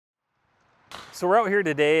So we're out here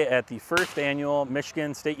today at the first annual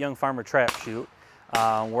Michigan State Young Farmer Trap Shoot.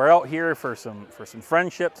 We're out here for some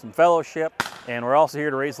friendship, some fellowship, and we're also here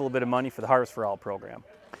to raise a little bit of money for the Harvest for All program.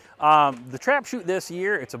 The Trap Shoot this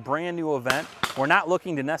year, it's a brand new event. We're not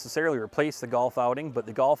looking to necessarily replace the golf outing, but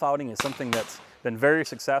the golf outing is something that's been very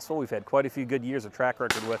successful. We've had quite a few good years of track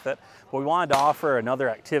record with it. But we wanted to offer another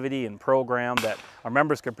activity and program that our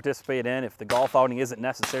members could participate in if the golf outing isn't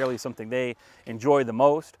necessarily something they enjoy the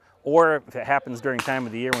most, or if it happens during time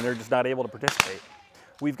of the year when they're just not able to participate.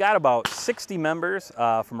 We've got about 60 members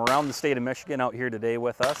from around the state of Michigan out here today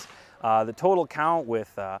with us. The total count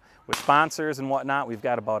with sponsors and whatnot, we've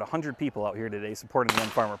got about 100 people out here today supporting the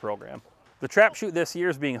Young Farmer program. The Trap Shoot this year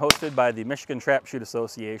is being hosted by the Michigan Trap Shoot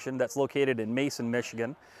Association that's located in Mason,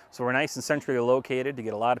 Michigan. So we're nice and centrally located to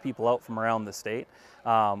get a lot of people out from around the state.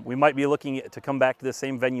 We might be looking to come back to the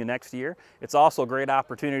same venue next year. It's also a great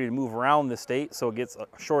opportunity to move around the state, so it gets a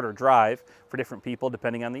shorter drive for different people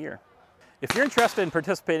depending on the year. If you're interested in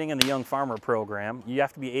participating in the Young Farmer program, you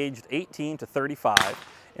have to be aged 18 to 35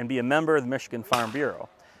 and be a member of the Michigan Farm Bureau.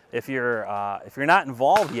 If you're not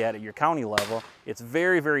involved yet at your county level, it's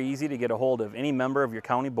very, very easy to get a hold of any member of your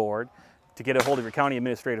county board, to get a hold of your county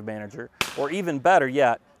administrative manager, or even better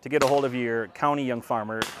yet, to get a hold of your county Young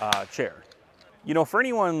Farmer chair. You know, for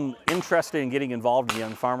anyone interested in getting involved in the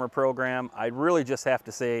Young Farmer program, I really just have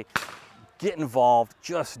to say, get involved,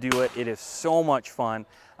 just do it. It is so much fun.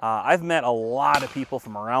 I've met a lot of people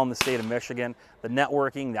from around the state of Michigan. The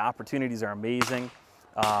networking, the opportunities are amazing.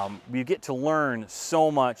 You get to learn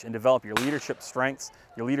so much and develop your leadership strengths,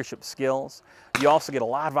 your leadership skills. You also get a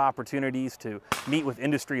lot of opportunities to meet with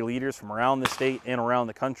industry leaders from around the state and around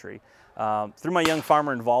the country. Through my Young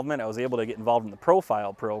Farmer involvement, I was able to get involved in the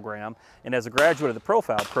Profile program, and as a graduate of the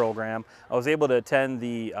Profile program, I was able to attend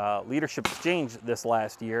the Leadership Exchange this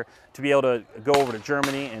last year to be able to go over to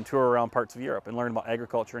Germany and tour around parts of Europe and learn about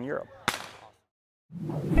agriculture in Europe.